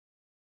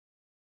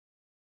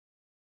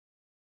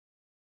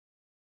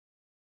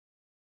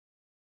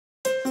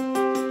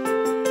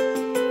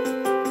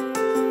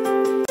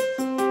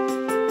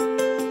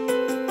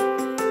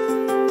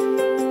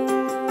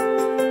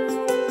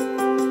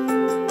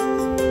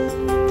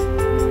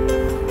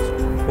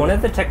One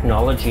of the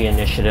technology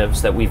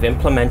initiatives that we've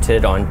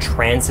implemented on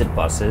transit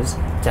buses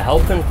to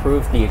help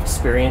improve the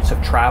experience of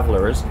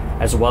travelers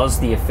as well as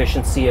the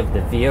efficiency of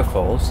the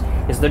vehicles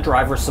is the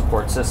driver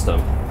support system.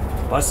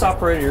 Bus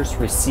operators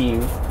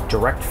receive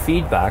direct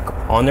feedback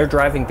on their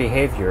driving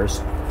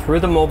behaviors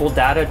through the mobile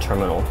data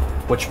terminal,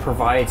 which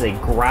provides a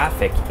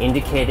graphic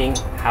indicating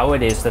how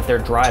it is that they're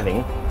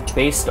driving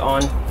based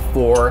on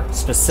 4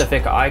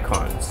 specific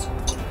icons.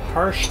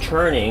 Harsh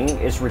turning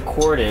is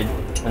recorded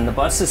when the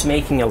bus is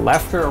making a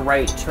left or a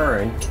right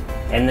turn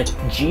and the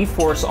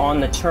G-force on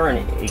the turn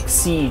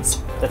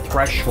exceeds the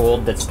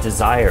threshold that's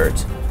desired.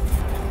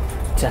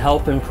 To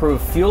help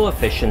improve fuel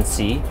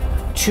efficiency,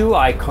 2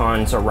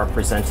 icons are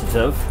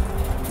representative.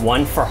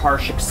 One for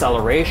harsh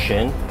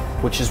acceleration,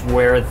 which is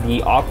where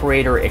the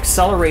operator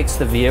accelerates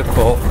the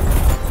vehicle,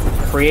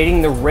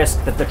 creating the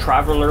risk that the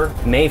traveler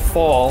may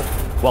fall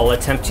while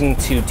attempting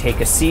to take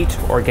a seat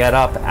or get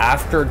up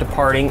after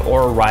departing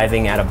or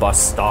arriving at a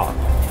bus stop.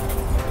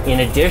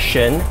 In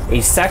addition,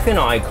 a second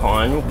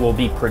icon will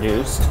be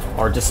produced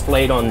or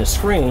displayed on the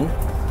screen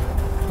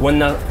when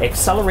the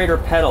accelerator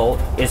pedal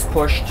is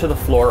pushed to the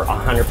floor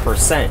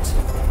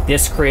 100%.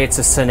 This creates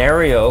a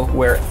scenario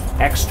where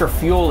extra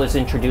fuel is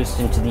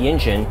introduced into the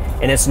engine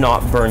and it's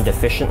not burned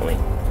efficiently.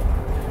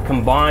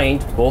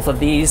 Combined, both of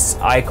these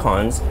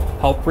icons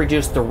help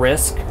reduce the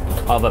risk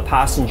of a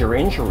passenger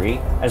injury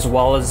as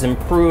well as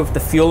improve the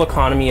fuel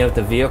economy of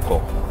the vehicle.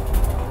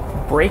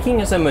 Braking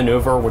is a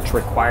maneuver which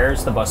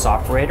requires the bus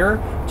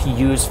operator to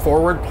use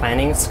forward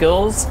planning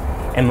skills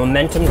and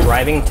momentum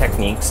driving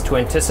techniques to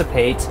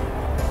anticipate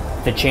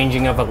the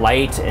changing of a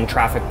light and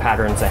traffic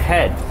patterns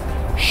ahead.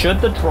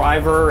 Should the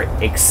driver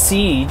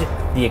exceed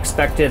the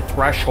expected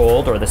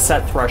threshold or the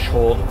set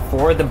threshold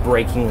for the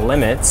braking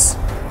limits,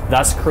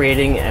 thus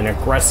creating an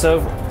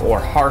aggressive or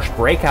harsh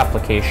brake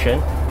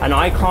application, an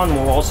icon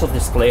will also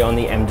display on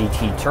the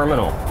MDT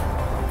terminal.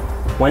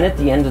 When at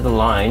the end of the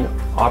line,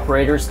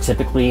 operators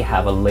typically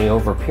have a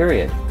layover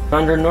period.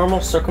 Under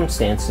normal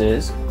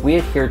circumstances, we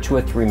adhere to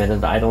a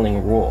 3-minute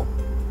idling rule.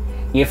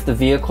 If the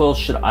vehicle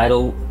should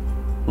idle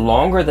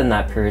longer than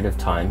that period of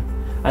time,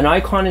 an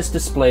icon is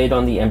displayed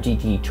on the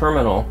MDT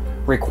terminal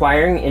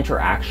requiring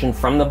interaction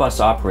from the bus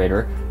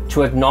operator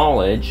to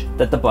acknowledge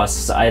that the bus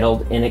is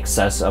idled in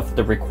excess of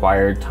the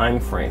required time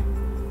frame.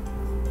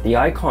 The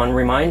icon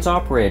reminds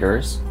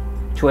operators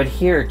to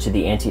adhere to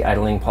the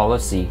anti-idling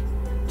policy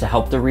to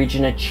help the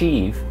region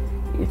achieve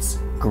its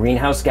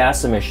greenhouse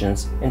gas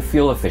emissions and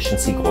fuel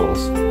efficiency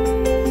goals.